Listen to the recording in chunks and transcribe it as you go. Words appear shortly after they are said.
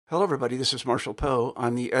Hello, everybody. This is Marshall Poe.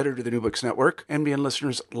 I'm the editor of the New Books Network. NBN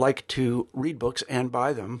listeners like to read books and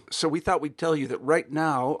buy them. So we thought we'd tell you that right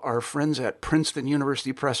now, our friends at Princeton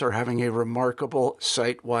University Press are having a remarkable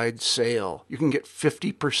site-wide sale. You can get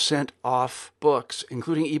 50% off books,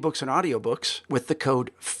 including ebooks and audiobooks, with the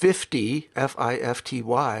code 50,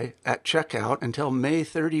 F-I-F-T-Y, at checkout until May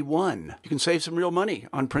 31. You can save some real money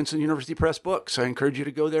on Princeton University Press books. I encourage you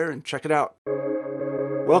to go there and check it out.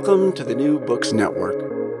 Welcome to the New Books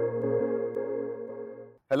Network.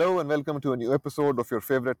 Hello and welcome to a new episode of your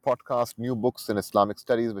favorite podcast, New Books in Islamic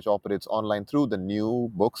Studies, which operates online through the New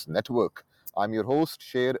Books Network. I'm your host,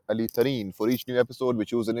 Sher Ali Tareen. For each new episode, we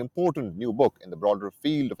choose an important new book in the broader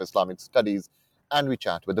field of Islamic studies and we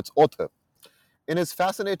chat with its author. In his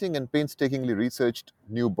fascinating and painstakingly researched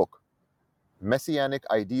new book, Messianic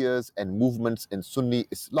Ideas and Movements in Sunni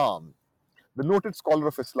Islam, the noted scholar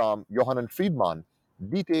of Islam, Yohanan Friedman,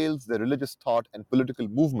 details the religious thought and political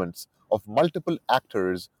movements of multiple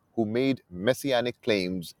actors who made messianic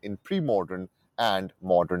claims in pre-modern and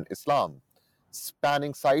modern Islam,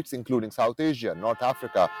 spanning sites including South Asia, North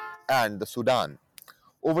Africa, and the Sudan.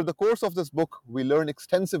 Over the course of this book, we learn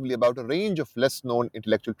extensively about a range of less-known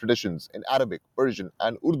intellectual traditions in Arabic, Persian,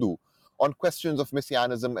 and Urdu on questions of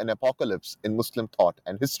messianism and apocalypse in Muslim thought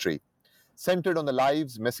and history, centered on the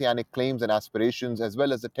lives, messianic claims and aspirations, as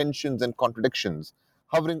well as the tensions and contradictions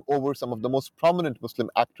hovering over some of the most prominent Muslim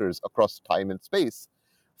actors across time and space.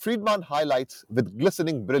 Friedman highlights with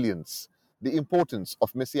glistening brilliance the importance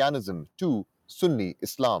of messianism to Sunni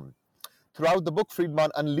Islam. Throughout the book,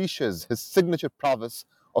 Friedman unleashes his signature prowess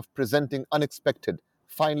of presenting unexpected,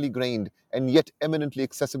 finely grained, and yet eminently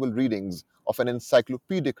accessible readings of an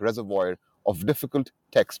encyclopedic reservoir of difficult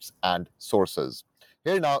texts and sources.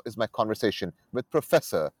 Here now is my conversation with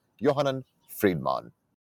Professor Yohanan Friedman.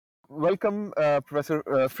 Welcome, Professor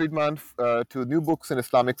Friedman, to New Books in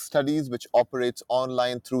Islamic Studies, which operates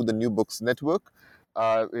online through the New Books Network.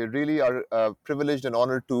 We really are privileged and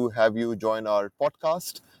honored to have you join our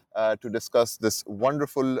podcast to discuss this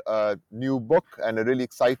wonderful new book and a really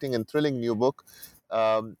exciting and thrilling new book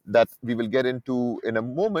that we will get into in a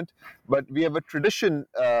moment. But we have a tradition,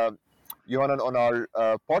 Yohanan, on our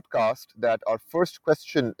podcast that our first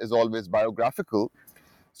question is always biographical.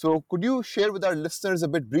 So could you share with our listeners a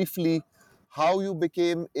bit briefly how you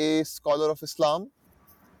became a scholar of Islam?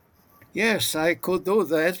 Yes, I could do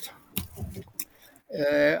that.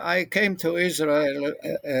 I came to Israel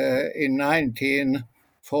in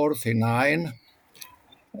 1949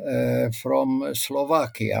 from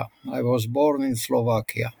Slovakia. I was born in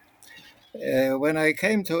Slovakia. When I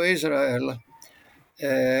came to Israel,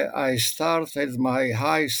 I started my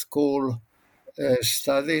high school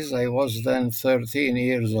studies. I was then 13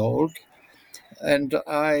 years old, and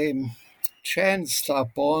I chanced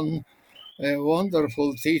upon a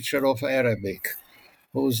wonderful teacher of Arabic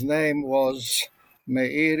whose name was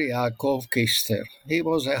Meir Yaakov Kister. He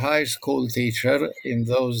was a high school teacher in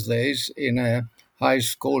those days in a high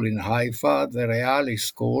school in Haifa, the Reali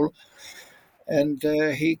school, and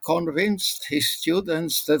he convinced his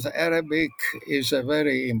students that Arabic is a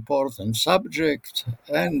very important subject,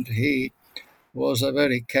 and he was a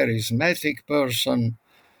very charismatic person.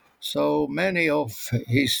 So many of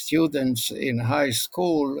his students in high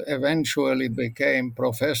school eventually became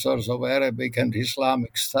professors of Arabic and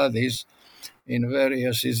Islamic studies in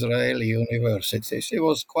various Israeli universities. He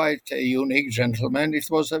was quite a unique gentleman. It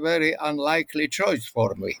was a very unlikely choice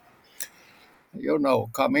for me. You know,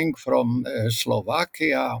 coming from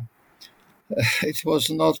Slovakia, it was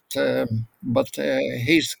not, but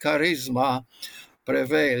his charisma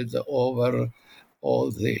prevailed over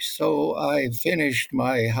all this. So I finished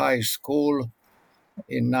my high school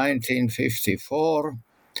in 1954,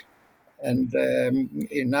 and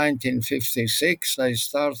in 1956 I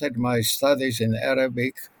started my studies in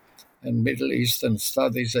Arabic and Middle Eastern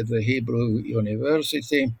studies at the Hebrew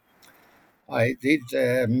University. I did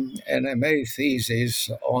an MA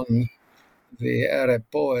thesis on the Arab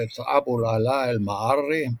poet Abul Ala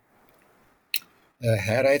al-Ma'arri, a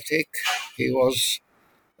heretic. He was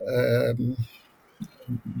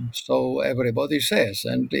so everybody says,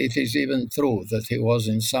 and it is even true that he was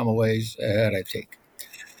in some ways a heretic.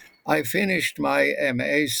 I finished my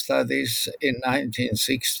MA studies in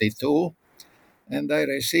 1962, and I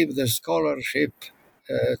received a scholarship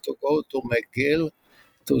to go to McGill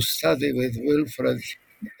to study with Wilfred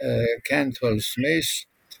Cantwell Smith,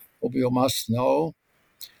 whom you must know.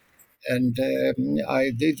 And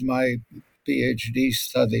I did my PhD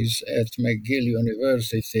studies at McGill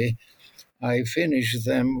University. I finished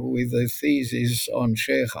them with a thesis on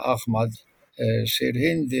Sheikh Ahmad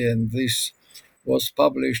Sirhindi, and this was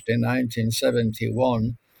published in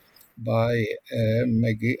 1971 by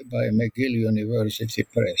McGill University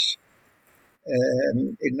Press.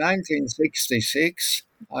 In 1966,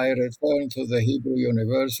 I returned to the Hebrew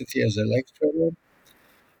University as a lecturer,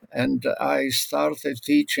 and I started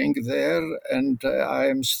teaching there, and I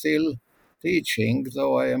am still teaching,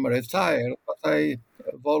 though I am retired, but I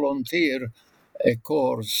volunteer a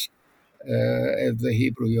course at the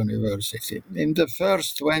Hebrew University. In the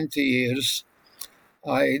first 20 years,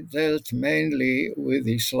 I dealt mainly with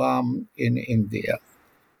Islam in India.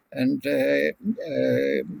 And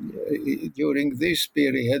during this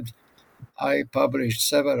period, I published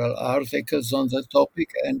several articles on the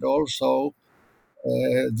topic and also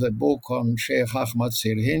the book on Sheikh Ahmad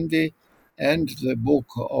Sirhindi and the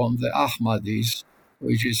book on the Ahmadis,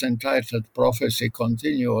 which is entitled Prophecy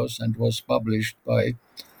Continuous and was published by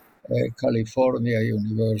California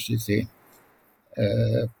University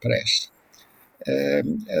Press.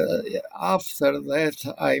 After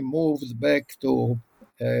that, I moved back to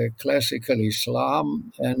classical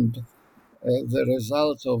Islam, and the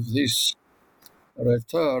result of this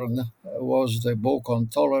return was the book on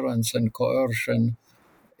tolerance and coercion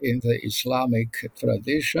in the Islamic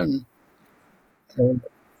tradition.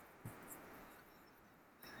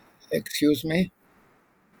 Excuse me?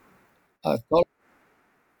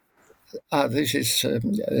 This is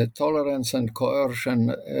tolerance and coercion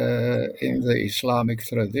in the Islamic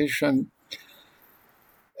tradition.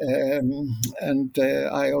 And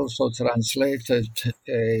I also translated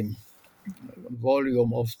a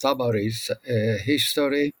volume of Tabari's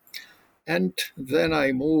history. And then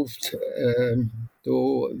I moved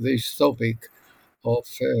to this topic of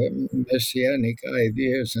messianic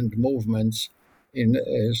ideas and movements in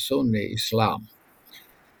Sunni Islam.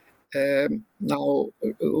 Now,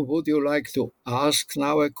 would you like to ask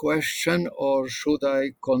now a question, or should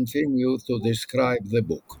I continue to describe the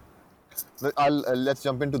book? Let's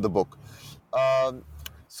jump into the book.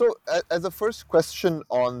 So, as a first question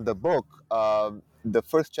on the book, the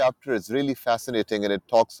first chapter is really fascinating, and it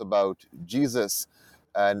talks about Jesus,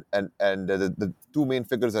 and the two main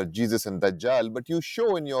figures are Jesus and Dajjal. But you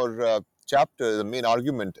show in your chapter, the main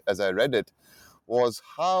argument, as I read it, was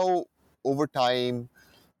how over time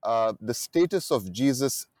the status of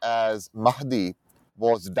Jesus as Mahdi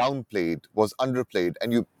was downplayed, was underplayed,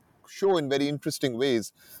 and you show in very interesting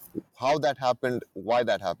ways how that happened, why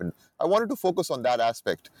that happened. I wanted to focus on that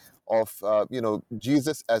aspect of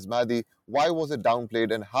Jesus as Mahdi. Why was it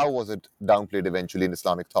downplayed, and how was it downplayed eventually in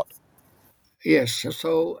Islamic thought? Yes,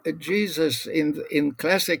 so Jesus in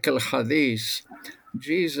classical Hadith,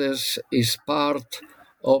 Jesus is part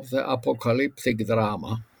of the apocalyptic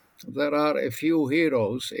drama. There are a few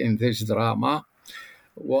heroes in this drama.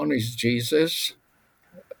 One is Jesus,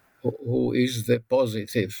 who is the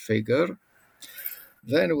positive figure.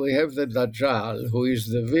 Then we have the Dajjal, who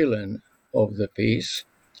is the villain of the piece.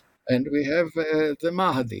 And we have the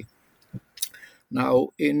Mahdi. Now,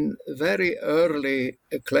 in very early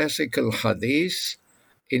classical Hadith,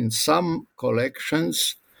 in some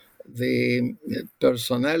collections, the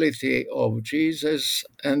personality of Jesus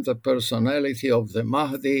and the personality of the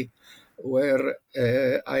Mahdi were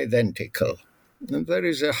identical. And there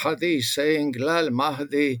is a hadith saying, La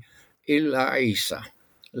al-Mahdi illa Isa.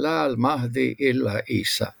 La al-Mahdi illa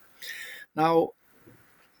Isa. Now,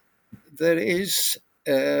 there is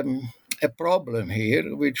a problem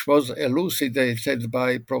here, which was elucidated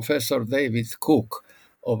by Professor David Cook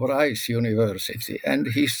of Rice University. And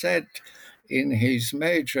he said in his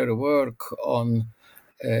major work on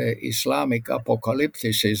Islamic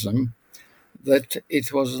apocalypticism that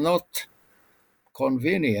it was not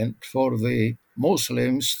convenient for the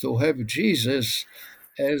Muslims to have Jesus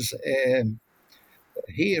as a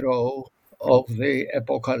hero of the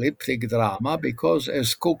apocalyptic drama, because,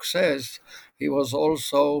 as Cook says, he was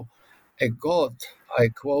also a god, I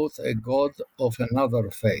quote, a god of another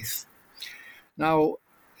faith. Now,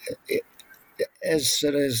 as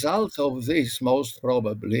a result of this, most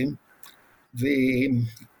probably, the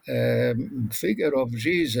figure of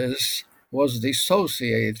Jesus was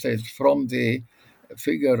dissociated from the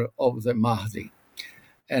figure of the Mahdi.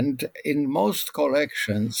 And in most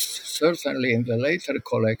collections, certainly in the later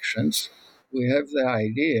collections, we have the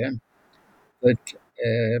idea that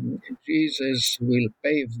Jesus will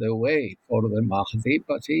pave the way for the Mahdi,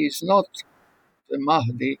 but he is not the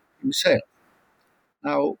Mahdi himself.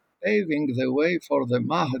 Now, paving the way for the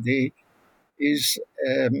Mahdi is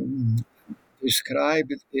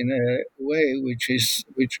described in a way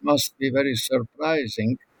which must be very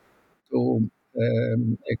surprising to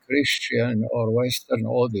a Christian or Western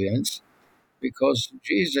audience, because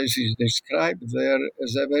Jesus is described there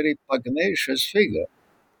as a very pugnacious figure.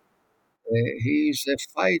 He is a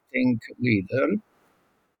fighting leader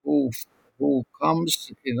who, who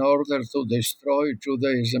comes in order to destroy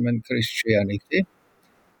Judaism and Christianity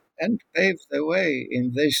and pave the way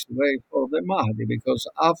in this way for the Mahdi, because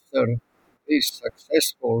after this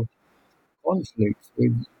successful conflict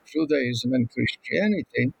with Judaism and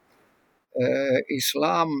Christianity,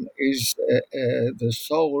 Islam is the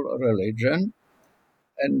sole religion,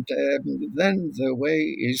 and then the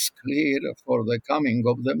way is clear for the coming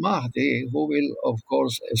of the Mahdi, who will, of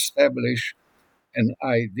course, establish an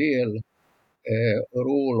ideal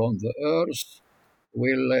rule on the earth,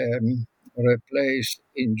 will replace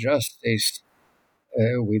injustice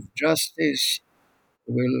with justice,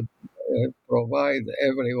 will provide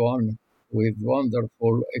everyone with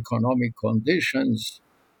wonderful economic conditions,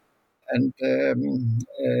 and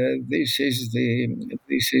this is the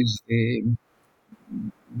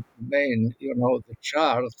main, the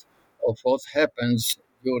chart of what happens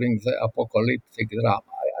during the apocalyptic drama.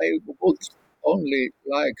 I would only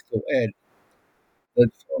like to add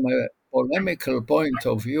that from a polemical point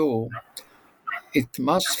of view, it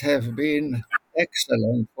must have been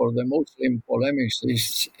excellent for the Muslim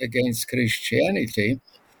polemicists against Christianity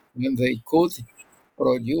when they could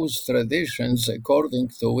produce traditions according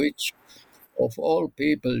to which, of all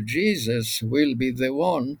people, Jesus will be the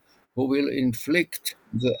one who will inflict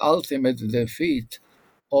the ultimate defeat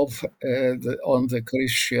on the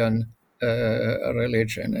Christian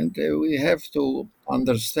religion. And we have to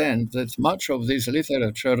understand that much of this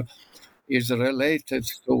literature is related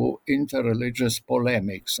to interreligious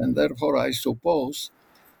polemics, and therefore I suppose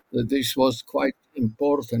that this was quite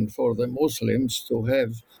important for the Muslims to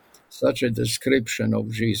have such a description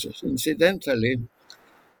of Jesus. Incidentally,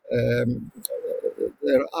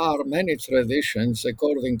 there are many traditions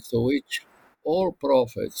according to which all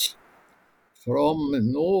prophets from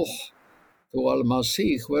Noah to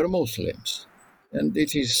Al-Masih were Muslims. And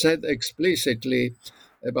it is said explicitly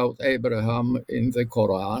about Abraham in the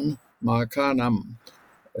Quran,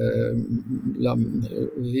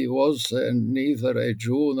 he was neither a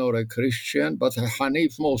Jew nor a Christian, but a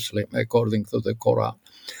Hanif Muslim, according to the Quran.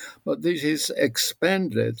 But this is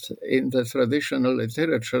expanded in the traditional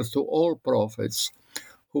literature to all prophets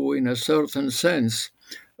who, in a certain sense,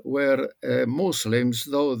 were Muslims,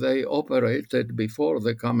 though they operated before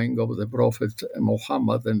the coming of the Prophet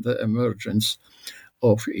Muhammad and the emergence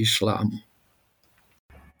of Islam.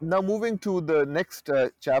 Now, moving to the next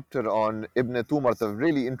chapter on Ibn Tumart, a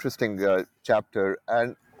really interesting chapter.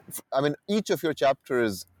 And I mean, each of your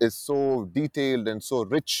chapters is so detailed and so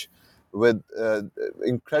rich with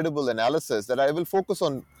incredible analysis that I will focus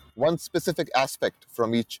on one specific aspect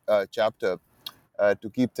from each chapter to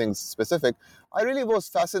keep things specific. I really was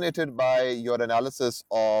fascinated by your analysis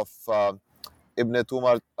of Ibn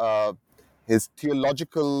Tumart, his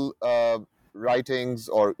theological writings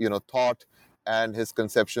or thought, and his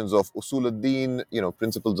conceptions of usul ad-din,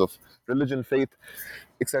 principles of religion, faith,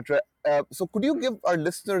 etc. So could you give our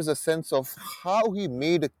listeners a sense of how he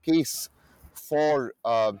made a case for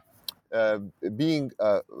being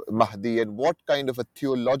Mahdi, and what kind of a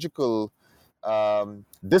theological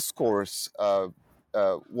discourse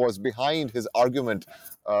was behind his argument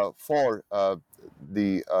for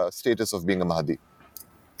the status of being a Mahdi?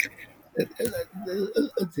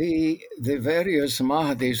 The various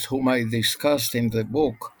Mahdis whom I discussed in the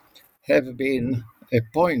book have been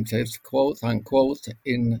appointed, quote unquote,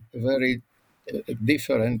 in very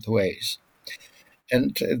different ways.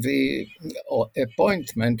 And the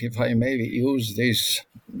appointment, if I may use this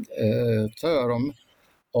term,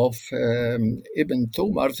 of Ibn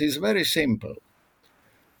Tumart is very simple.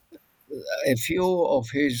 A few of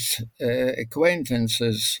his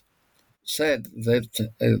acquaintances said that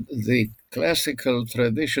the classical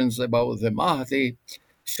traditions about the Mahdi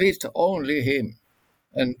fit only him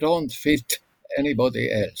and don't fit anybody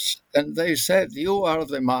else. And they said, you are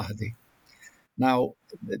the Mahdi. Now,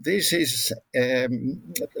 this is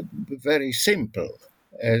very simple,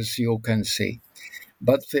 as you can see.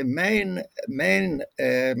 But the main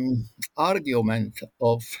argument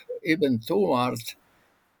of Ibn Tumart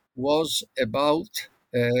was about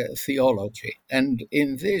theology. And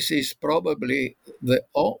in this is probably the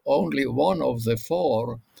only one of the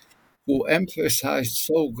four who emphasized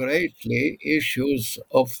so greatly issues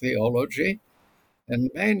of theology,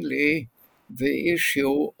 and mainly the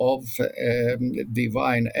issue of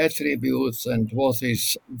divine attributes and what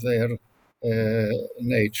is their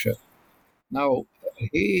nature. Now,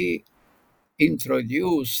 he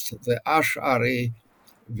introduced the Ash'ari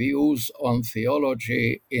views on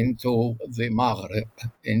theology into the Maghreb,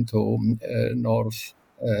 into North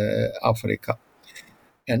Africa.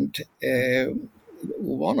 And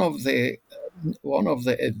one of the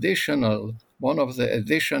additional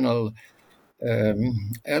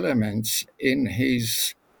elements in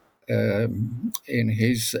his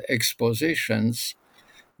expositions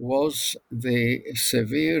was the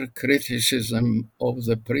severe criticism of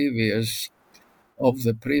the previous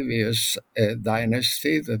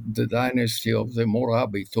dynasty, the dynasty of the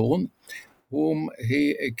Morabitun, whom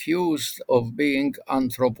he accused of being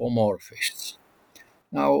anthropomorphists.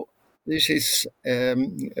 Now, this is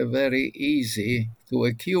very easy to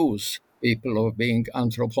accuse people of being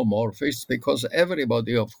anthropomorphists because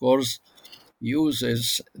everybody, of course,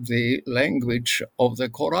 uses the language of the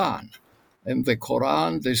Quran. And the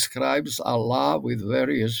Quran describes Allah with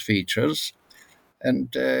various features. And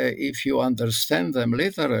if you understand them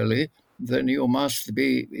literally, then you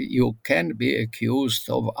can be accused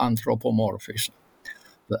of anthropomorphism.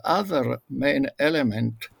 The other main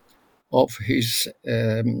element of his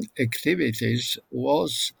activities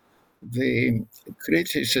was the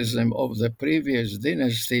criticism of the previous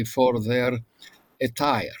dynasty for their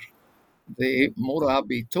attire. The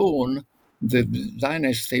Murabitun, the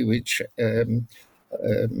dynasty which Ibn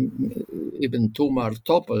Tumar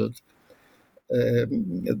toppled,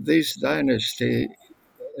 this dynasty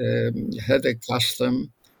had a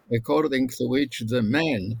custom according to which the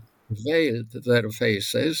men veiled their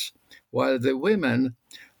faces while the women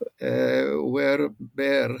were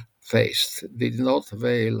bare-faced, did not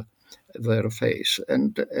veil their face.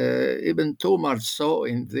 And Ibn Tumar saw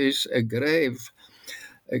in this a grave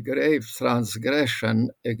transgression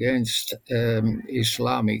against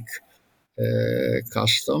Islamic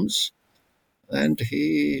customs, and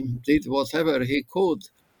he did whatever he could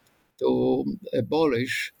to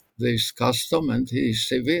abolish this custom, and he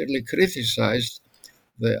severely criticized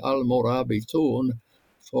the Al-Murabitun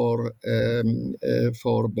for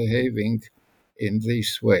behaving in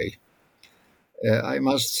this way. I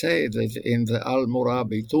must say that in the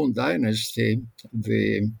Al-Murabitun dynasty,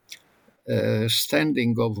 the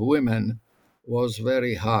standing of women was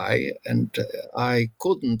very high, and I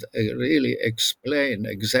couldn't really explain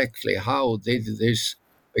exactly how did this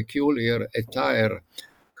peculiar attire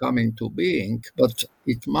come into being, but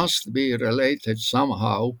it must be related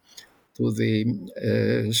somehow to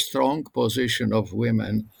the strong position of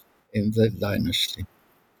women in that dynasty.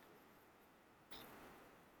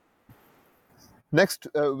 Next,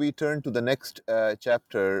 we turn to the next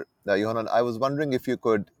chapter. Yohanan, I was wondering if you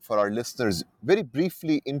could, for our listeners, very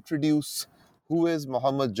briefly introduce who is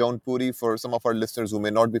Muhammad Jaunpuri for some of our listeners who may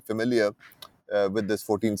not be familiar with this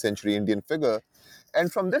 14th century Indian figure.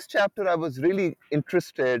 And from this chapter, I was really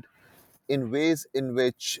interested in ways in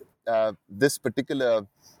which this particular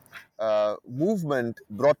movement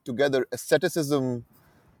brought together asceticism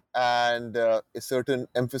and a certain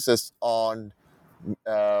emphasis on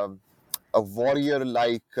a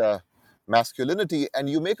warrior-like masculinity. And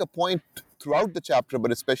you make a point throughout the chapter,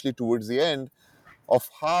 but especially towards the end, of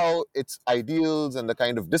how its ideals and the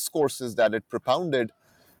kind of discourses that it propounded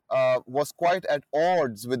was quite at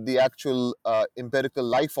odds with the actual empirical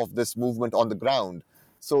life of this movement on the ground.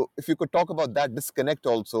 So if you could talk about that disconnect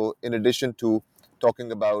also, in addition to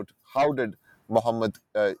talking about how did Muhammad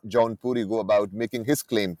Jaunpuri go about making his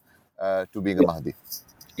claim to being a Mahdi.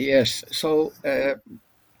 Yes, so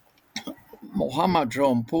Muhammad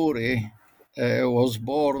Jaunpuri was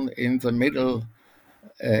born in the middle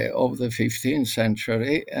of the 15th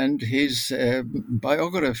century, and his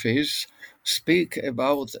biographies speak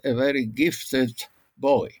about a very gifted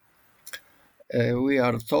boy. We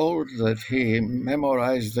are told that he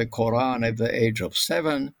memorized the Quran at the age of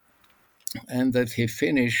 7, and that he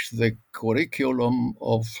finished the curriculum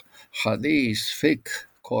of Hadith, Fiqh,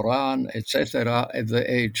 Quran, etc. at the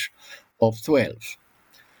age of 12.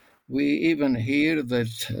 We even hear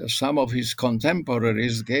that some of his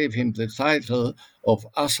contemporaries gave him the title of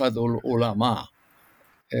Asadul Ulama,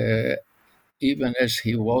 even as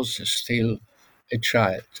he was still a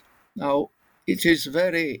child. Now, it is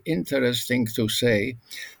very interesting to say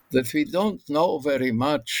that we don't know very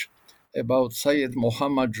much about Sayyid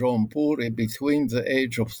Muhammad Jaunpuri between the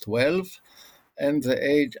age of 12 and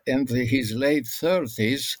his late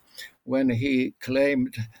 30s, when he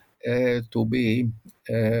claimed to be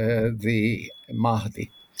the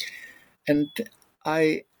Mahdi. And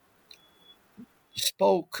I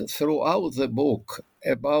spoke throughout the book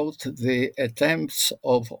about the attempts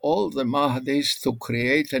of all the Mahdis to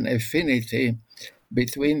create an affinity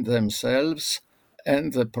between themselves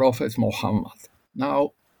and the Prophet Muhammad.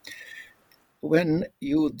 Now, when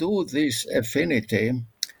you do this affinity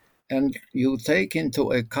and you take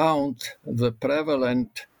into account the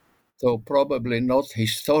prevalent, though probably not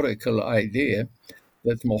historical idea,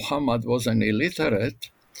 that Muhammad was an illiterate,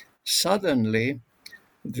 suddenly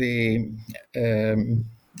the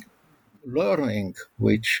learning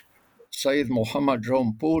which Sayyid Muhammad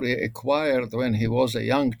Jaunpuri acquired when he was a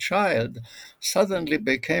young child suddenly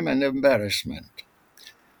became an embarrassment.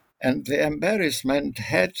 And the embarrassment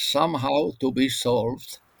had somehow to be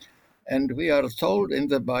solved. And we are told in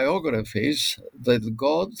the biographies that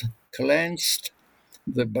God cleansed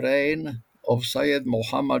the brain of Sayyid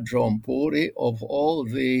Muhammad Jaunpuri of all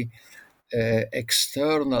the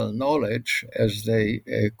external knowledge, as they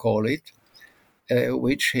call it,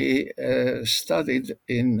 which he studied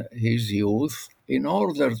in his youth in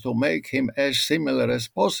order to make him as similar as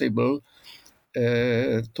possible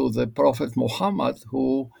to the Prophet Muhammad,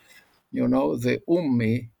 who, the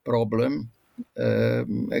Ummi problem,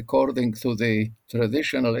 according to the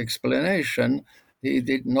traditional explanation, he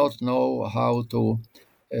did not know how to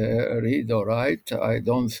read or write. I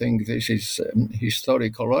don't think this is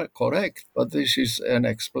historically correct, but this is an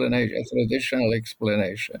explanation, a traditional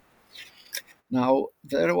explanation. Now,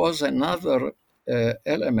 there was another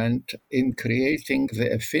element in creating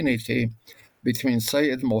the affinity between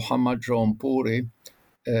Sayyid Muhammad Jaunpuri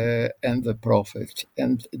and the Prophet.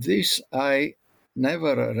 And this I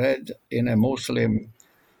never read in a Muslim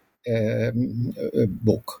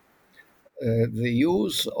book. The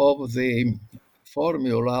use of the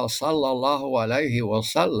formula Sallallahu Alaihi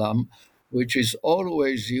Wasallam, which is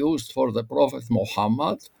always used for the Prophet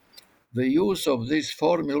Muhammad, the use of this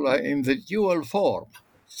formula in the dual form,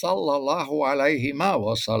 Sallallahu Alaihi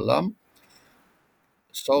Wasallam,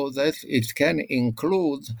 so that it can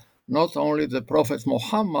include not only the Prophet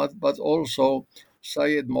Muhammad, but also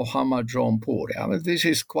Sayyid Muhammad Jaunpuri. I mean, this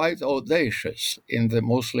is quite audacious in the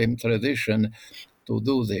Muslim tradition to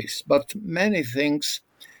do this. But many things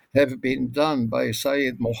have been done by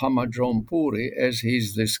Sayyid Muhammad Jaunpuri, as he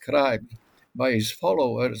is described by his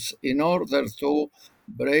followers, in order to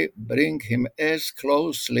bring him as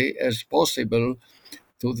closely as possible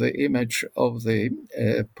to the image of the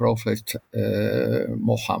Prophet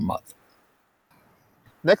Muhammad.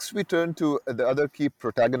 Next, we turn to the other key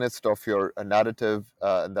protagonist of your narrative,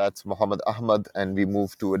 and that's Muhammad Ahmad, and we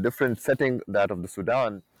move to a different setting, that of the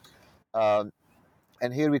Sudan. And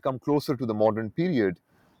here we come closer to the modern period.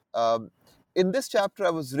 In this chapter, I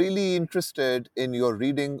was really interested in your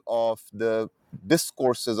reading of the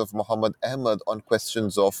discourses of Muhammad Ahmad on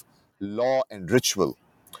questions of law and ritual.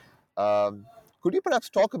 Could you perhaps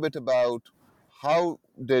talk a bit about how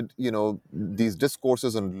did these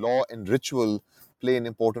discourses on law and ritual play an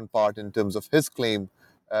important part in terms of his claim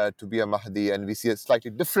to be a Mahdi? And we see a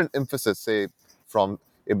slightly different emphasis, say, from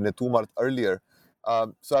Ibn Tumart earlier.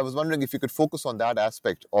 So I was wondering if you could focus on that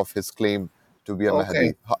aspect of his claim to be a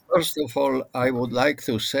Mahdi. First of all, I would like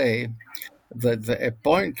to say that the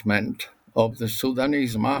appointment of the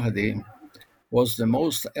Sudanese Mahdi was the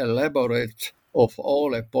most elaborate of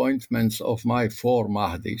all appointments of my four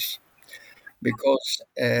Mahdis, because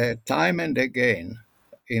time and again,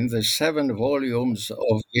 in the 7 volumes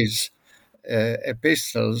of his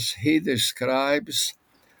epistles, he describes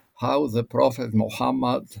how the Prophet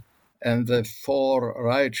Muhammad and the 4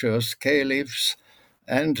 righteous caliphs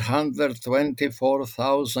and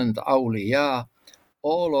 124,000 awliya,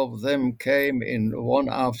 all of them came in one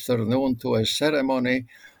afternoon to a ceremony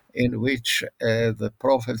in which the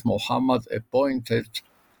Prophet Muhammad appointed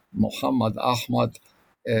Muhammad Ahmad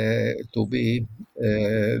to be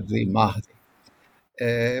the Mahdi.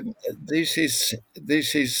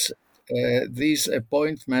 These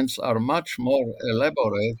appointments are much more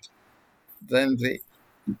elaborate than the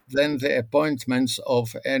appointments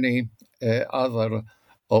of any other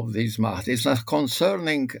of these Mahdis. Now,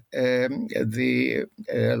 concerning the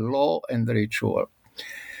law and ritual,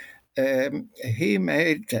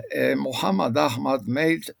 Muhammad Ahmad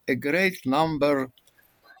made a great number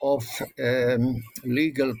of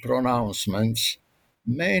legal pronouncements,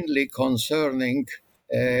 mainly concerning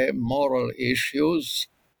moral issues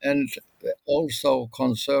and also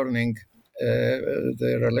concerning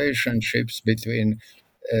the relationships between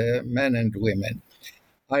men and women.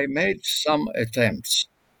 I made some attempts,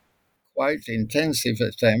 quite intensive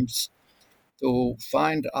attempts, to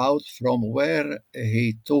find out from where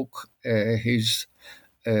he took his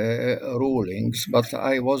rulings, but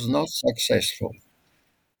I was not successful.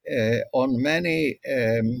 On many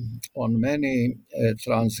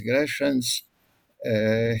transgressions,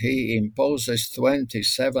 he imposes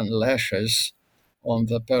 27 lashes on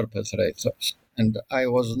the perpetrators, and I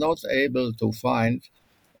was not able to find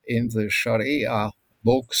in the Sharia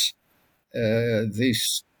books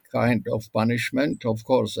this kind of punishment. Of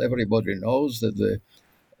course, everybody knows that the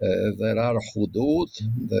There are hudud,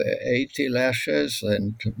 the 80 lashes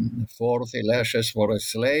and 40 lashes for a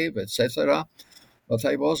slave, etc. But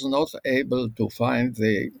I was not able to find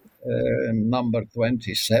the number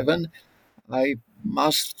 27. I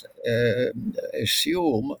must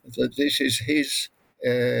assume that this is his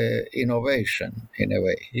innovation in a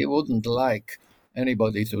way. He wouldn't like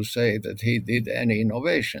anybody to say that he did any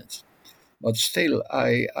innovations. But still,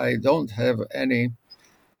 I don't have any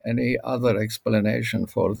other explanation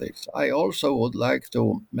for this. I also would like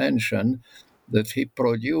to mention that he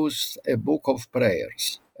produced a book of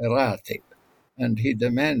prayers, a ratib, and he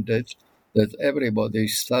demanded that everybody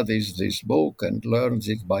studies this book and learns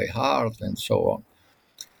it by heart and so on.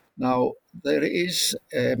 Now, there is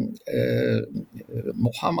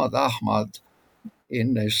Muhammad Ahmad,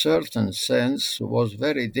 in a certain sense, was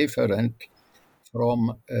very different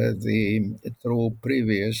from the two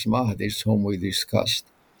previous Mahdis whom we discussed.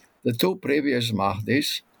 The two previous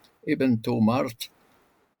Mahdis, Ibn Tumart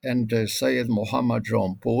and Sayyid Muhammad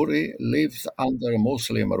Jaunpuri, lived under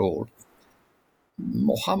Muslim rule.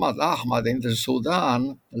 Muhammad Ahmad in the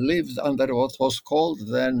Sudan lived under what was called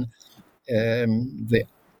then the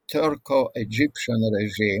Turco-Egyptian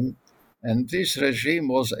regime, and this regime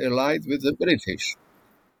was allied with the British.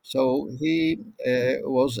 So he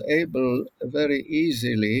was able very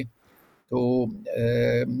easily to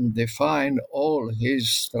define all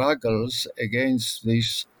his struggles against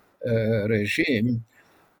this regime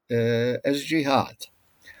as jihad.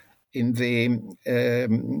 In the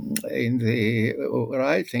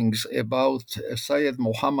writings about Sayyid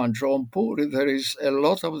Muhammad Jaunpuri, there is a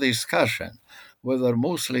lot of discussion whether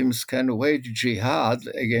Muslims can wage jihad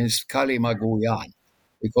against Kalima Guyan,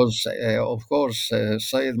 because of course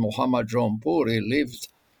Sayyid Muhammad Jaunpuri lived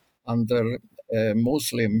under a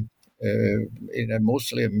Muslim in a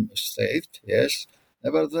Muslim state, yes.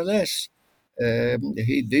 Nevertheless,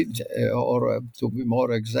 he did, or to be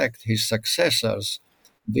more exact, his successors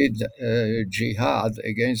did jihad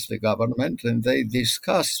against the government, and they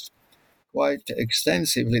discussed quite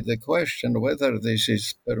extensively the question whether this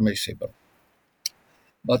is permissible.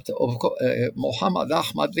 But of course, Muhammad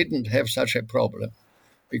Ahmad didn't have such a problem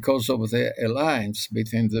because of the alliance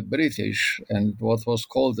between the British and what was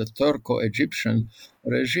called the Turco-Egyptian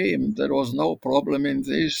regime. There was no problem in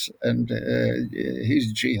this, and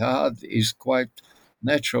his jihad is quite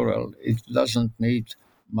natural. It doesn't need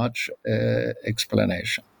much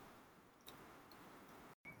explanation.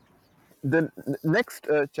 The next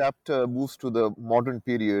chapter moves to the modern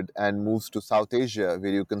period and moves to South Asia,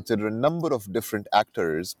 where you consider a number of different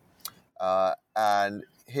actors. And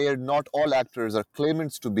here, not all actors are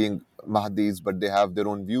claimants to being Mahdis, but they have their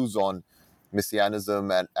own views on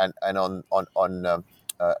messianism and on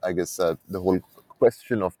I guess, the whole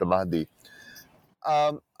question of the Mahdi.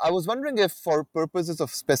 I was wondering if, for purposes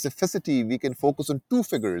of specificity, we can focus on two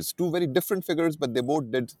figures, two very different figures, but they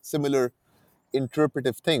both did similar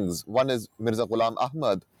interpretive things. One is Mirza Ghulam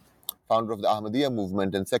Ahmad, founder of the Ahmadiyya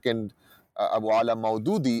movement, and second, Abu Ala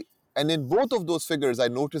Maududi. And in both of those figures, I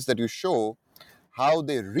noticed that you show how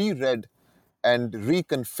they reread and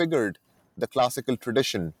reconfigured the classical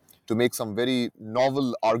tradition to make some very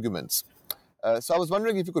novel arguments. So I was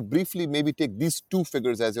wondering if you could briefly maybe take these two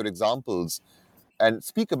figures as your examples and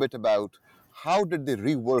speak a bit about how did they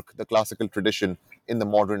rework the classical tradition in the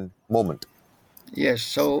modern moment. Yes,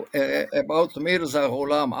 so about Mirza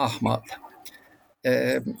Ghulam Ahmad.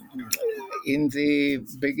 In the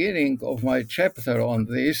beginning of my chapter on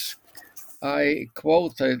this, I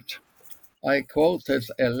quoted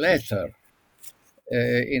a letter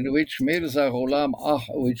in which Mirza Ghulam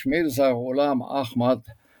Ahmad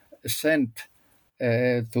sent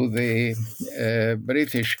to the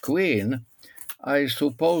British Queen. I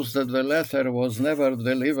suppose that the letter was never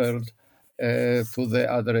delivered to the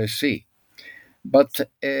addressee. But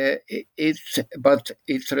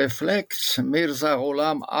it reflects Mirza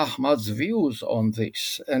Ghulam Ahmad's views on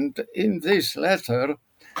this. And in this letter,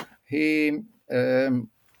 he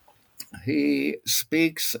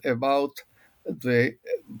speaks about the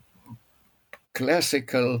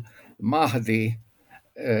classical Mahdi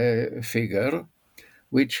figure,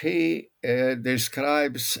 which he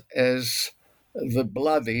describes as the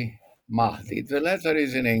bloody Mahdi. The letter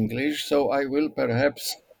is in English, so I will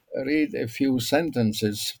perhaps read a few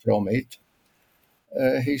sentences from it.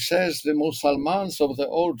 He says, the Muslims of the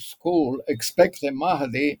old school expect a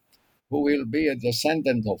Mahdi who will be a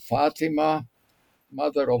descendant of Fatima,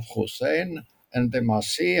 mother of Hussein, and the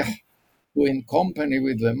Masih, who in company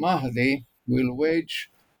with the Mahdi will wage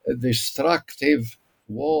a destructive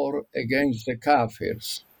war against the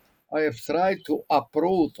Kafirs. I have tried to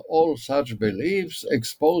uproot all such beliefs,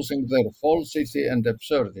 exposing their falsity and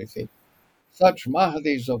absurdity. Such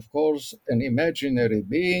Mahdi is, of course, an imaginary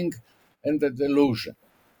being and a delusion.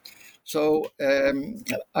 So,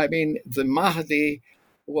 the Mahdi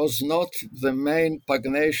was not the main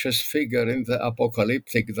pugnacious figure in the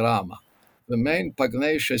apocalyptic drama. The main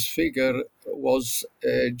pugnacious figure was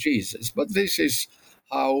Jesus. But this is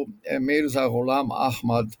how Mirza Ghulam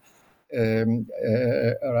Ahmad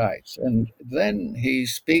writes. And then he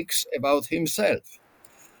speaks about himself.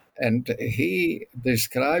 And he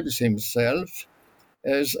describes himself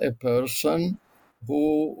as a person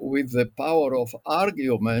who, with the power of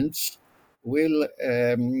arguments, will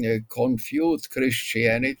confute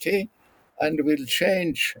Christianity and will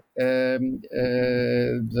change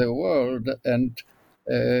the world and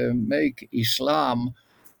make Islam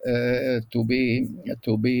to be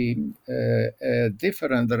a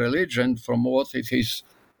different religion from what it is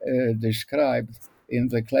described in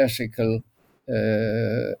the classical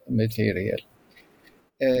material.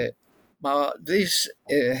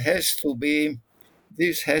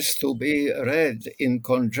 This has to be read in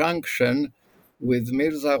conjunction with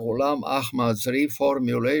Mirza Ghulam Ahmad's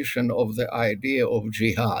reformulation of the idea of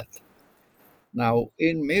jihad. Now,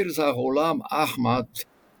 in Mirza Ghulam Ahmad,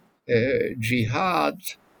 jihad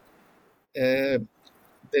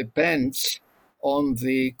depends on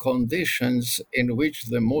the conditions in which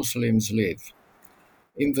the Muslims live.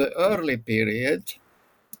 In the early period,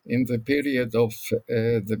 in the period of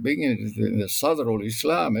the beginning, the Sadrul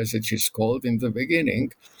Islam, as it is called in the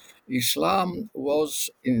beginning, Islam was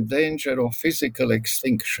in danger of physical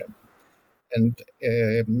extinction. And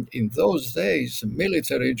in those days,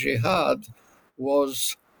 military jihad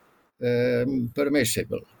was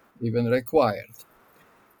permissible, even required.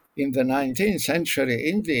 In the 19th century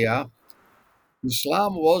India,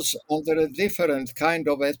 Islam was under a different kind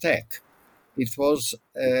of attack. It was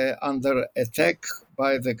under attack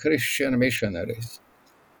by the Christian missionaries.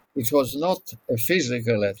 It was not a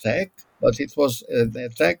physical attack, but it was an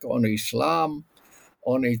attack on Islam,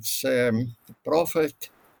 on its prophet.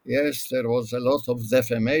 Yes, there was a lot of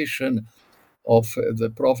defamation of the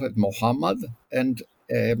Prophet Muhammad, and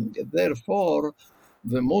therefore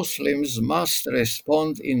the Muslims must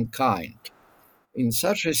respond in kind. In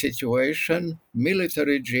such a situation,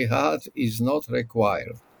 military jihad is not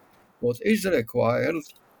required. What is required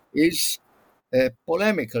is a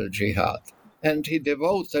polemical jihad, and he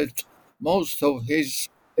devoted most of his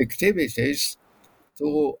activities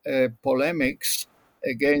to polemics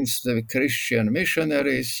against the Christian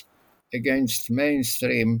missionaries, against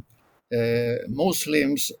mainstream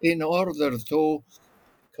Muslims, in order to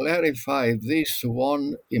clarify this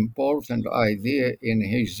one important idea in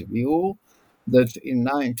his view, that in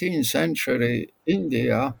 19th century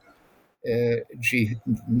India, there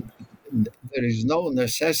is no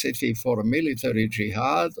necessity for military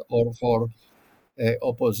jihad or for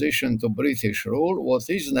opposition to British rule. What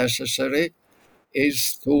is necessary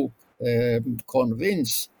is to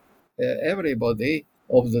convince everybody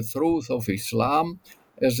of the truth of Islam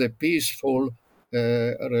as a peaceful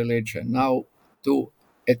religion. Now, to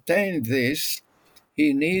attain this,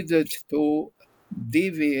 he needed to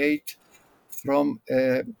deviate from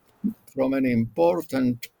an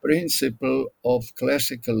important principle of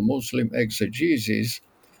classical Muslim exegesis,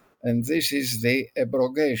 and this is the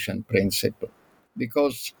abrogation principle.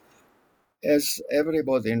 Because, as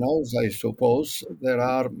everybody knows, I suppose, there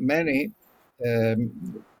are many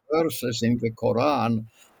verses in the Quran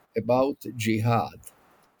about jihad.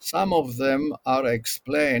 Some of them are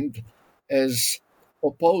explained as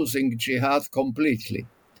opposing jihad completely.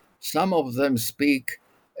 Some of them speak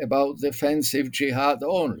about defensive jihad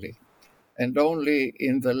only. And only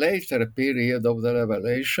in the later period of the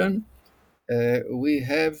revelation, we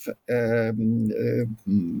have,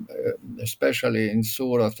 especially in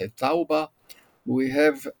Surah At-Tawbah, we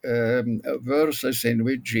have verses in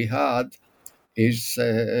which jihad is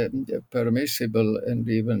permissible and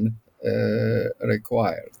even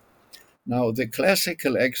required. Now, the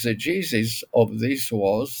classical exegesis of this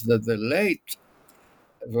was that the late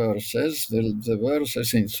verses, the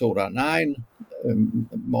verses in Surah 9,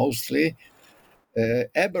 mostly,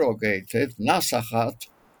 abrogated, nasakhat,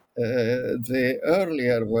 the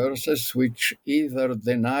earlier verses which either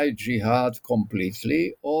deny jihad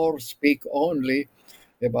completely or speak only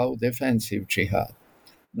about defensive jihad.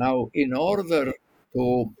 Now, in order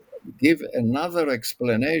to give another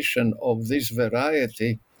explanation of this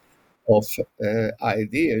variety of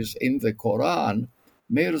ideas in the Quran,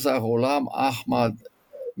 Mirza Ghulam Ahmad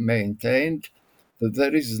maintained that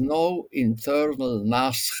there is no internal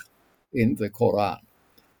naskh in the Quran.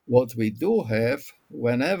 What we do have,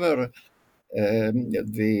 whenever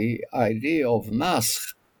the idea of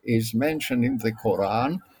naskh is mentioned in the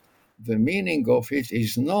Quran, the meaning of it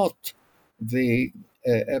is not the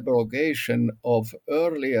abrogation of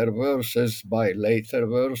earlier verses by later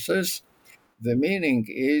verses. The meaning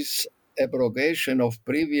is abrogation of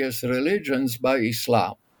previous religions by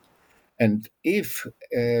Islam. And if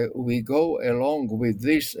we go along with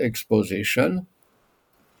this exposition,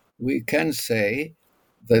 we can say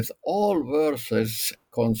that all verses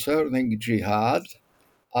concerning jihad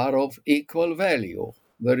are of equal value.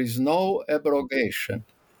 There is no abrogation.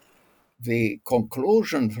 The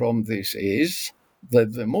conclusion from this is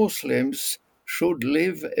that the Muslims should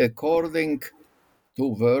live according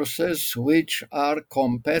to verses which are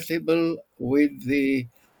compatible with the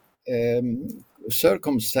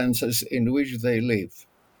circumstances in which they live.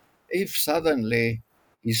 If suddenly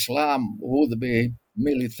Islam would be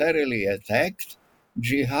militarily attacked,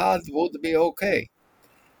 jihad would be okay.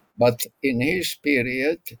 But in his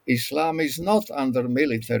period, Islam is not under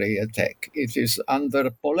military attack. It is under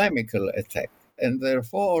polemical attack. And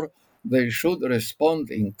therefore, they should respond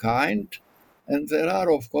in kind. And there are,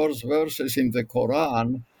 of course, verses in the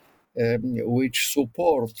Quran which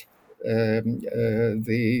support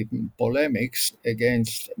the polemics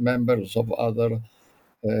against members of other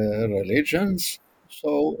religions.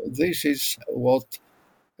 So this is what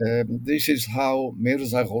this is how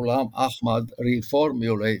Mirza Ghulam Ahmad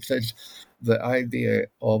reformulated the idea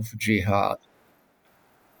of jihad.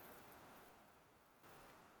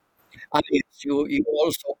 And you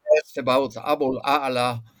also asked about Abul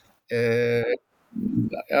A'la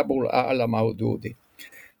Maududi.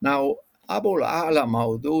 Now, Abul A'la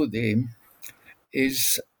Maududi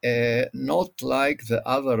is not like the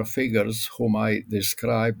other figures whom I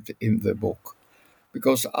described in the book,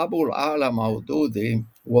 because Abul A'la Maududi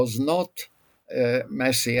was not a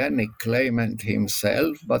messianic claimant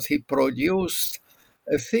himself, but he produced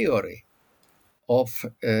a theory of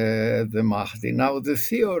the Mahdi. Now, the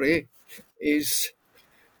theory is,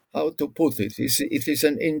 how to put it, it is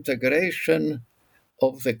an integration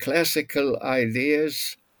of the classical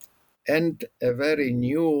ideas and a very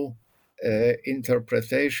new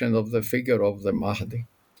interpretation of the figure of the Mahdi.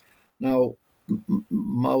 Now,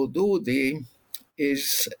 Maududi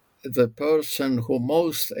is the person who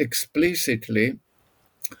most explicitly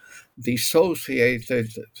dissociated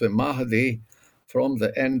the Mahdi from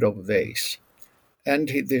the end of days. And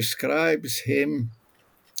he describes him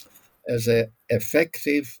as an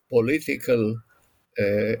effective political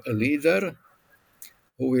leader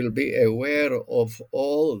who will be aware of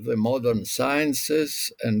all the modern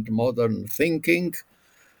sciences and modern thinking,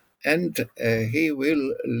 and he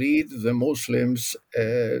will lead the Muslims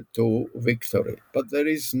to victory. But there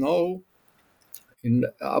is no, in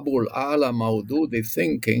Abul A'la Maududi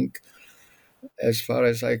thinking, as far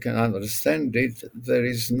as I can understand it, there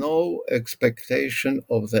is no expectation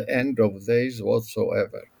of the end of days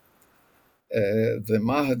whatsoever. The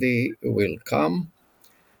Mahdi will come.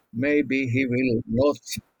 Maybe he will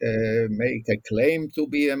not make a claim to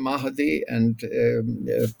be a Mahdi, and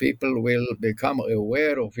people will become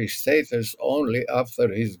aware of his status only after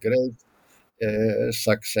his great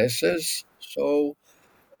successes. So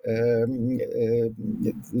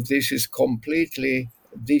this is completely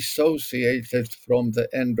dissociated from the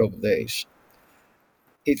end of days.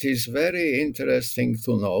 It is very interesting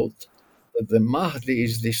to note that the Mahdi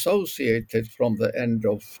is dissociated from the end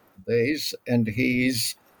of days, and he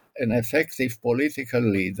is an effective political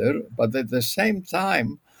leader, but at the same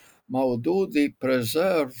time, Maududi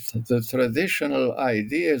preserved the traditional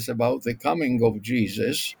ideas about the coming of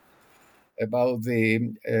Jesus, about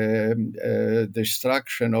the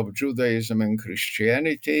destruction of Judaism and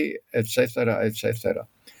Christianity, etc., etc.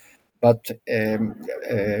 But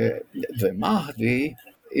the Mahdi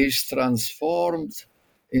is transformed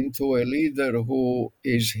into a leader who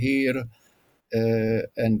is here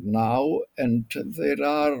and now, and there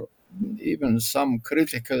are even some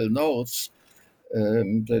critical notes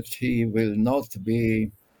that he will not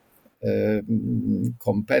be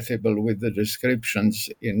compatible with the descriptions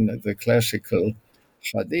in the classical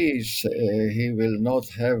hadith. He will not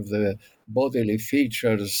have the bodily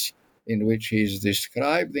features in which he is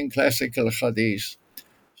described in classical hadith.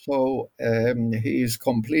 So he is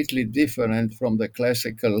completely different from the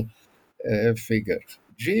classical figure.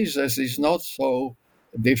 Jesus is not so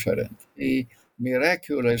different. He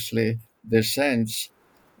miraculously descends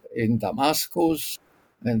in Damascus,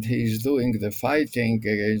 and he is doing the fighting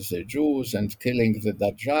against the Jews and killing the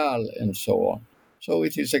Dajjal and so on. So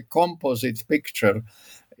it is a composite picture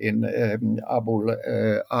in Abul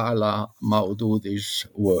A'la Maududi's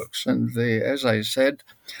works. And as I said,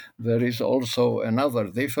 there is also another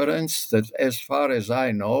difference that, as far as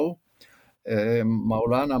I know,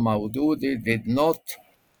 Maulana Maududi did not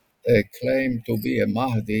claim to be a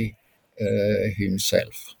Mahdi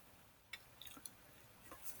himself.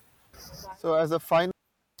 So, as a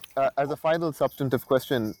final substantive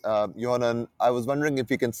question, Yohanan, I was wondering if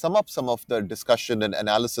you can sum up some of the discussion and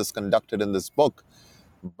analysis conducted in this book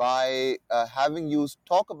by having you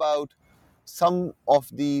talk about some of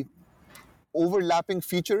the overlapping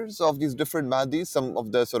features of these different Mahdis, some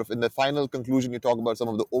of the sort of, in the final conclusion, you talk about some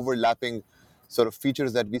of the overlapping sort of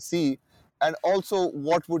features that we see, and also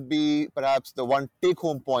what would be perhaps the one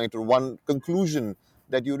take-home point or one conclusion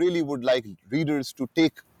that you really would like readers to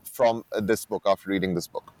take from this book after reading this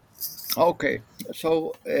book. Okay,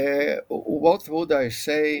 so what would I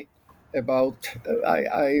say about?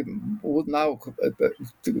 I would now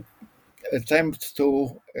attempt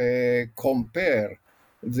to compare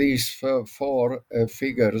these four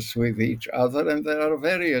figures with each other, and there are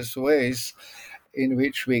various ways in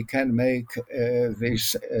which we can make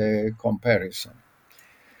this comparison.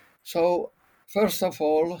 So, first of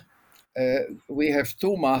all, we have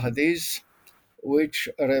two Mahdis which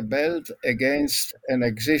rebelled against an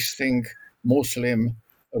existing Muslim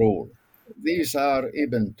rule. These are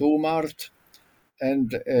Ibn Tumart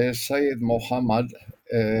and Sayyid Muhammad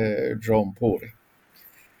Jaunpuri.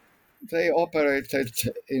 They operated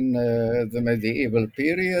in the medieval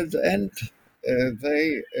period, and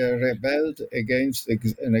they rebelled against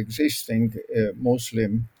an existing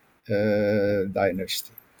Muslim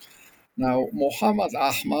dynasty. Now, Muhammad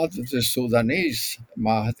Ahmad, the Sudanese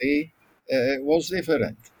Mahdi, was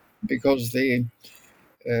different because the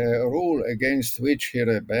rule against which he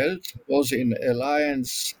rebelled was in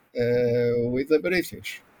alliance with the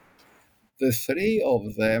British. The three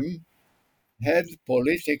of them had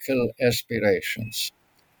political aspirations.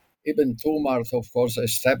 Ibn Tumart, of course,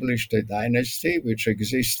 established a dynasty which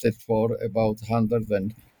existed for about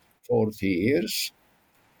 140 years.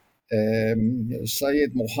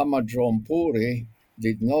 Sayyid Muhammad Jaunpuri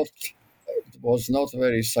was not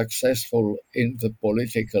very successful in the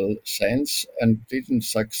political sense and didn't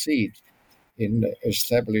succeed in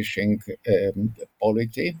establishing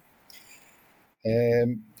polity.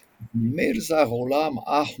 Mirza Ghulam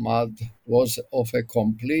Ahmad was of a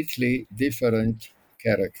completely different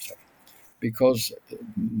character because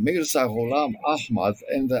Mirza Ghulam Ahmad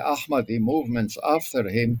and the Ahmadi movements after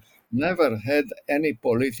him never had any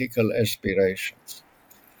political aspirations.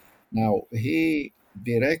 Now, he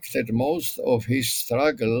directed most of his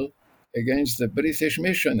struggle against the British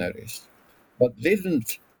missionaries, but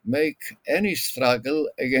didn't make any struggle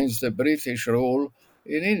against the British rule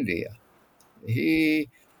in India. He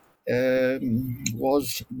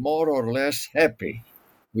was more or less happy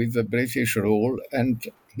with the British rule, and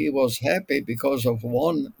he was happy because of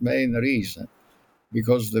one main reason,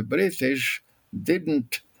 because the British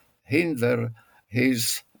didn't hinder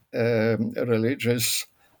his religious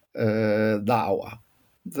da'wah.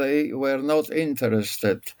 They were not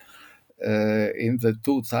interested in the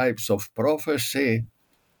two types of prophecy,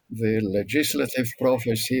 the legislative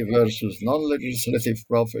prophecy versus non-legislative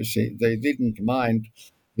prophecy. They didn't mind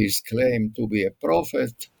his claim to be a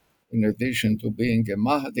prophet in addition to being a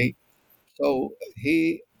Mahdi. So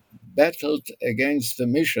he battled against the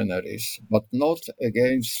missionaries, but not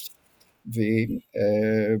against the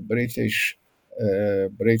British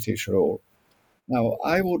rule. Now,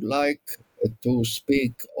 I would like to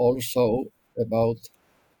speak also about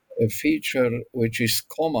a feature which is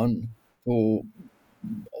common to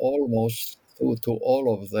to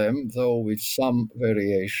all of them, though with some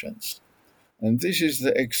variations. And this is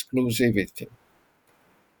the exclusivity.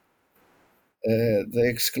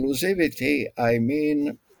 The exclusivity, I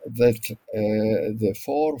mean that the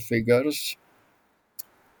four figures,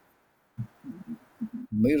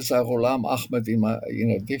 Mirza Ghulam Ahmad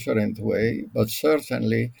in a different way, but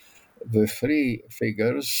certainly the three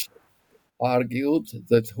figures argued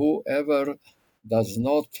that whoever does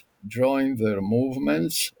not join their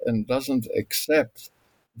movements and doesn't accept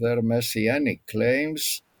their messianic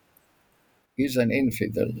claims is an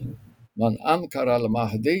infidel. Man ankara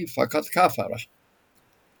al-Mahdi faqad kafara.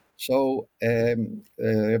 So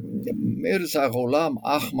Mirza Ghulam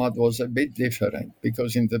Ahmad was a bit different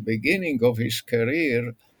because in the beginning of his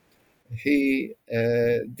career, he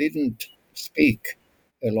didn't speak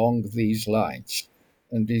along these lines.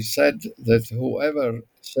 And he said that whoever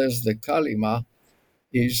says the kalima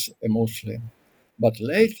is a Muslim. But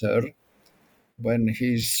later, when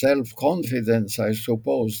his self-confidence, I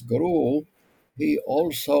suppose, grew, he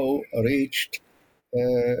also reached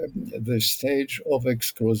the stage of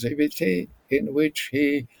exclusivity in which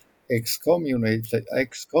he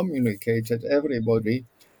excommunicated everybody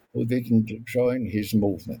who didn't join his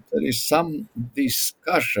movement. There is some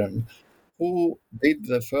discussion who did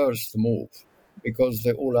the first move, because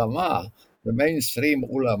the ulama, the mainstream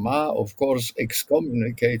ulama, of course,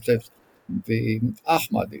 excommunicated the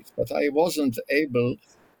Ahmadis, but I wasn't able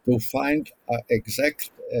to find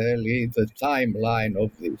exactly the timeline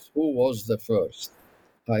of this. Who was the first?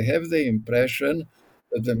 I have the impression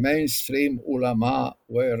that the mainstream ulama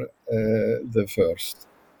were the first.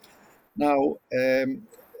 Now,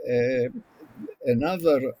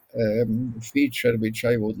 another feature which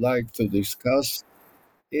I would like to discuss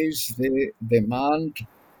is the demand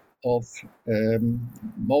of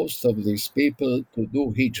most of these people to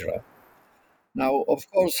do hijrah. Now, of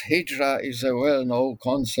course, hijrah is a well-known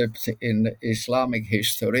concept in Islamic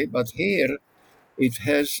history, but here it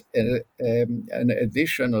has an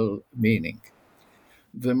additional meaning.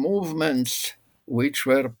 The movements which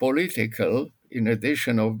were political, in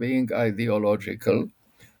addition of being ideological,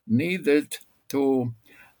 needed to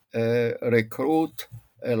recruit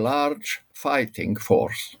a large fighting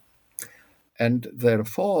force. And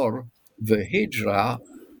therefore, the hijrah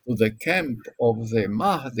to the camp of the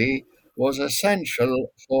Mahdi was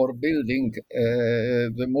essential for building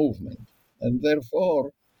the movement. And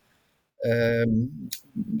therefore,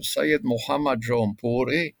 Sayyid Muhammad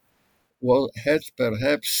Jaunpuri had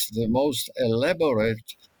perhaps the most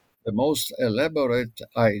elaborate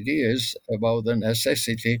ideas about the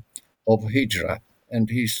necessity of hijrah. And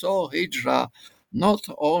he saw hijrah not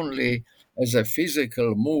only as a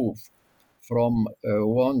physical move from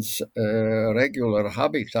one's regular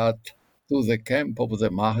habitat to the camp of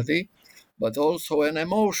the Mahdi, but also an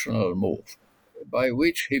emotional move, by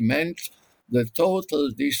which he meant the total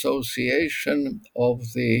dissociation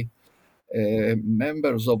of the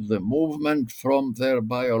members of the movement from their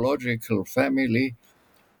biological family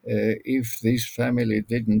if this family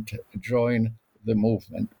didn't join the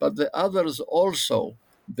movement. But the others also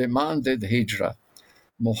demanded hijrah.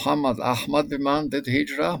 Muhammad Ahmad demanded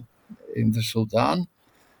hijrah in the Sudan,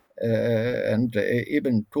 and in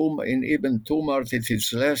Ibn Tumart it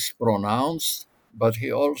is less pronounced, but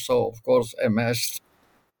he also, of course, amassed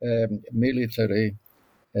a military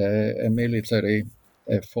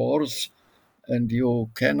force, and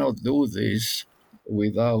you cannot do this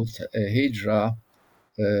without a hijrah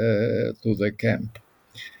to the camp.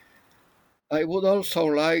 I would also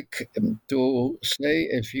like to say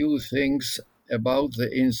a few things about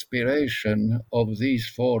the inspiration of these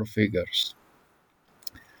four figures.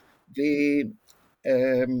 The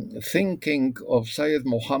thinking of Sayyid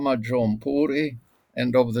Muhammad Jaunpuri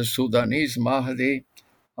and of the Sudanese Mahdi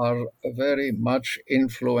are very much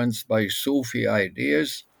influenced by Sufi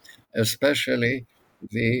ideas, especially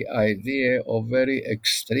the idea of very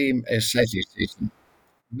extreme asceticism.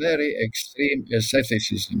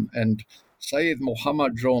 And Sayyid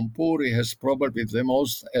Muhammad Jaunpuri has probably the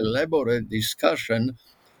most elaborate discussion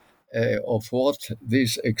of what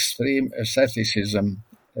this extreme asceticism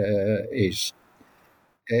is.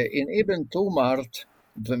 In Ibn Tumart,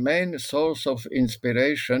 the main source of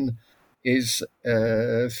inspiration is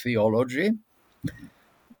theology,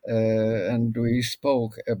 and we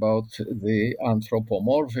spoke about the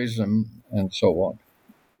anthropomorphism and so on.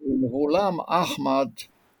 In Ghulam Ahmad,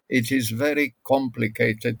 it is very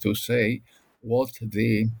complicated to say what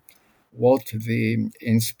the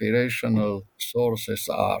inspirational sources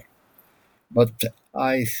are. But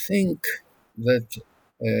I think that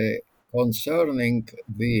concerning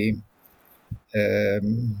the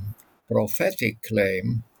prophetic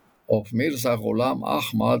claim of Mirza Ghulam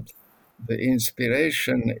Ahmad, the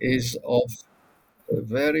inspiration is of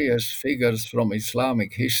various figures from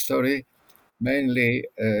Islamic history, mainly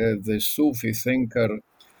the Sufi thinker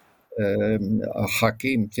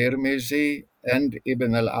Hakim Tirmizi and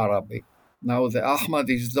Ibn al-Arabi. Now, the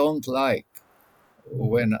Ahmadis didn't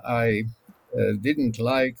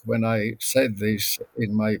like when I said this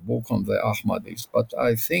in my book on the Ahmadis, but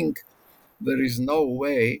I think there is no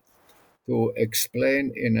way to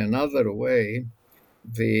explain in another way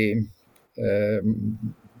the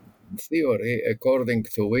theory according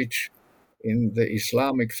to which in the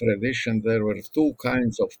Islamic tradition there were two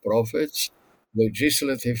kinds of prophets,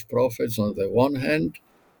 legislative prophets on the one hand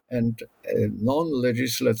and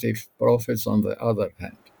non-legislative prophets on the other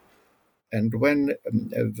hand. And when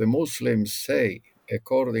the Muslims say,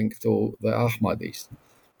 according to the Ahmadis,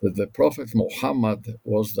 that the Prophet Muhammad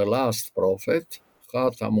was the last prophet,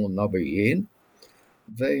 Khatamun Nabiyyin,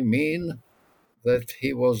 they mean that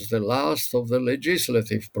he was the last of the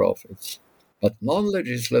legislative prophets. But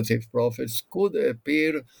non-legislative prophets could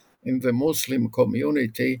appear in the Muslim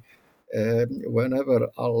community whenever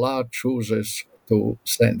Allah chooses to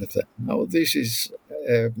send them. Now, this is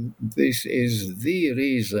the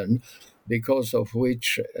reason because of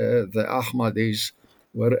which the Ahmadis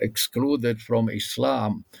were excluded from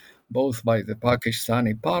Islam, both by the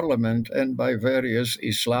Pakistani parliament and by various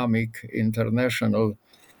Islamic international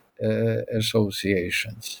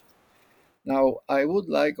associations. Now, I would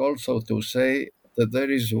like also to say that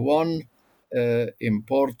there is one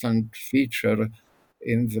important feature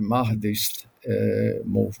in the Mahdist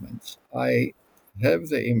movement. I have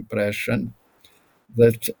the impression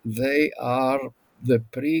that they are the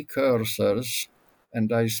precursors,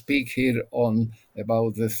 and I speak here on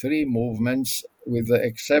about the three movements with the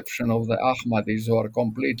exception of the Ahmadis who are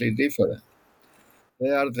completely different. They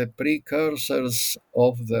are the precursors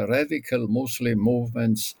of the radical Muslim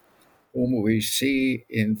movements whom we see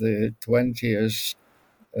in the 20th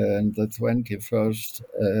and the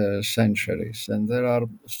 21st centuries. And there are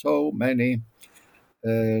so many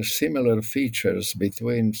similar features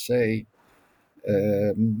between, say,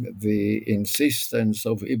 the insistence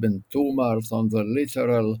of Ibn Tumart on the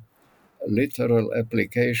literal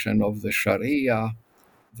application of the Sharia.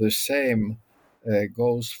 The same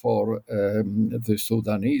goes for the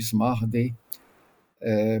Sudanese Mahdi.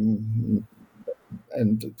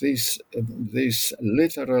 And this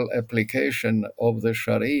literal application of the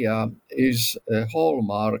Sharia is a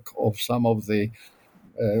hallmark of some of the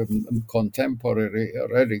contemporary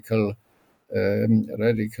radical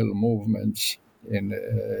movements in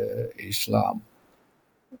Islam.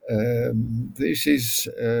 This is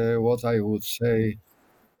what I would say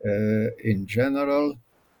in general.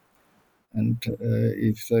 And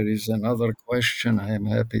if there is another question, I am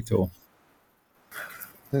happy to.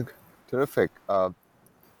 Terrific.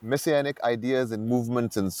 Messianic Ideas and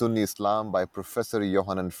Movements in Sunni Islam by Professor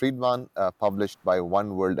Yohanan Friedman, published by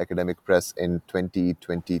One World Academic Press in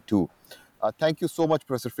 2022. Thank you so much,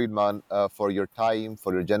 Professor Friedman, for your time,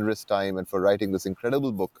 for your generous time, and for writing this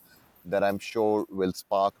incredible book that I'm sure will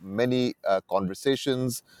spark many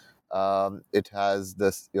conversations. It has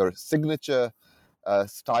your signature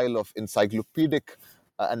style of encyclopedic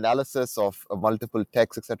analysis of multiple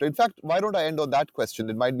texts, etc. In fact, why don't I end on that question?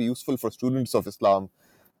 It might be useful for students of Islam,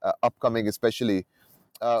 upcoming especially.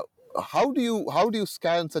 How do you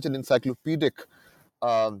scan such an encyclopedic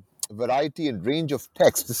variety and range of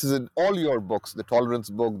texts? This is in all your books, the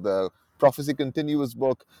Tolerance book, the Prophecy Continuous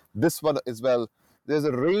book, this one as well. There's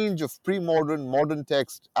a range of pre-modern, modern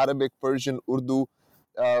text, Arabic, Persian, Urdu.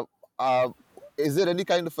 Is there any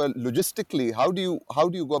kind of a logistically, how do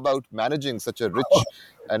you go about managing such a rich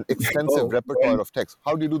and extensive repertoire of text?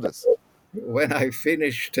 How do you do this? When I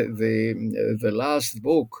finished the last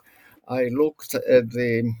book, I looked at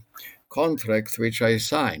the contract which I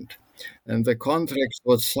signed, and the contract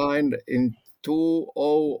was signed in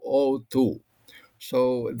 2002.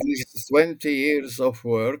 So these 20 years of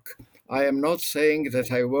work, I am not saying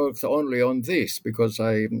that I worked only on this, because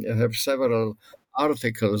I have several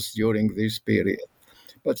articles during this period.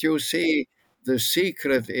 But you see, the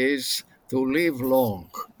secret is to live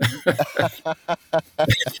long.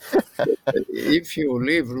 If you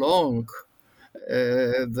live long,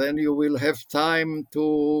 then you will have time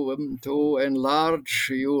to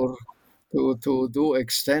enlarge to do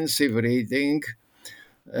extensive reading.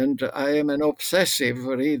 And I am an obsessive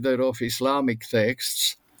reader of Islamic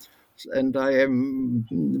texts, and I am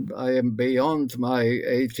beyond my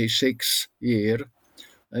 86th year,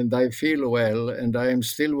 and I feel well, and I am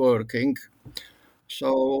still working.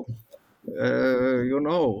 So,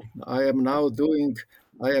 I am now doing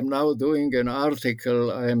an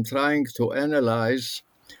article. I am trying to analyze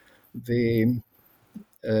the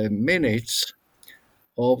minutes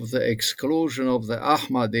of the exclusion of the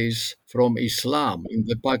Ahmadis from Islam in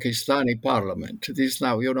the Pakistani parliament. This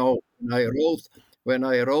now, when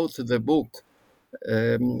I wrote the book,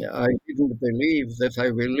 I didn't believe that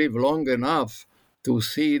I will live long enough to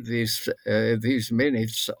see these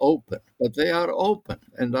minutes open, but they are open,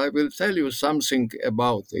 and I will tell you something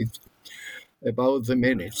about it, about the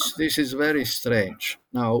minutes. This is very strange.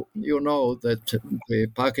 Now, you know that the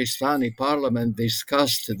Pakistani parliament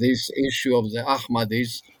discussed this issue of the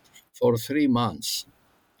Ahmadis for 3 months,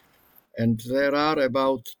 and there are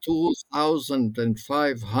about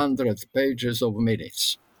 2,500 pages of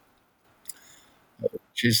minutes,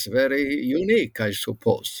 which is very unique, I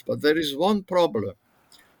suppose. But there is one problem.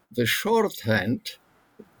 The shorthand,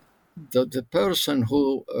 the person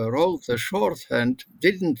who wrote the shorthand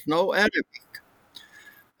didn't know Arabic.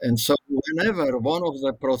 And so whenever one of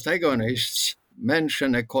the protagonists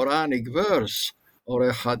mention a Quranic verse or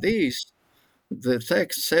a hadith, the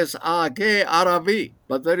text says Age Arabi,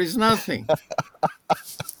 but there is nothing.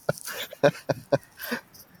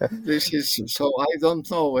 This is so I don't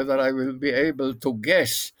know whether I will be able to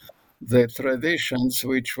guess the traditions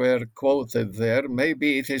which were quoted there.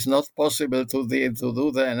 Maybe it is not possible to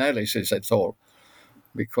do the analysis at all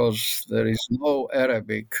because there is no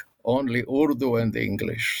Arabic, only Urdu and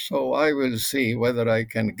English. So I will see whether I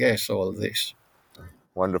can guess all this.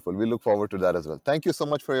 Wonderful. We look forward to that as well. Thank you so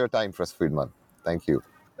much for your time, Professor Friedman. Thank you.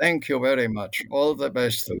 Thank you very much. All the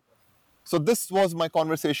best to you. So this was my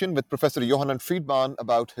conversation with Professor Yohanan Friedman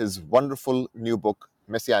about his wonderful new book,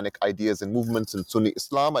 Messianic Ideas and Movements in Sunni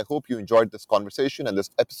Islam. I hope you enjoyed this conversation and this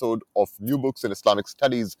episode of New Books in Islamic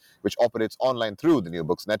Studies, which operates online through the New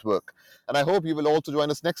Books Network. And I hope you will also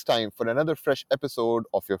join us next time for another fresh episode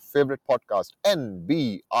of your favorite podcast,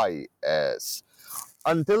 NBIS.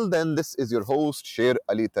 Until then, this is your host, Sher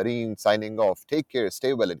Ali Tareen, signing off. Take care,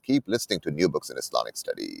 stay well, and keep listening to New Books in Islamic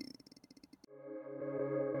Studies.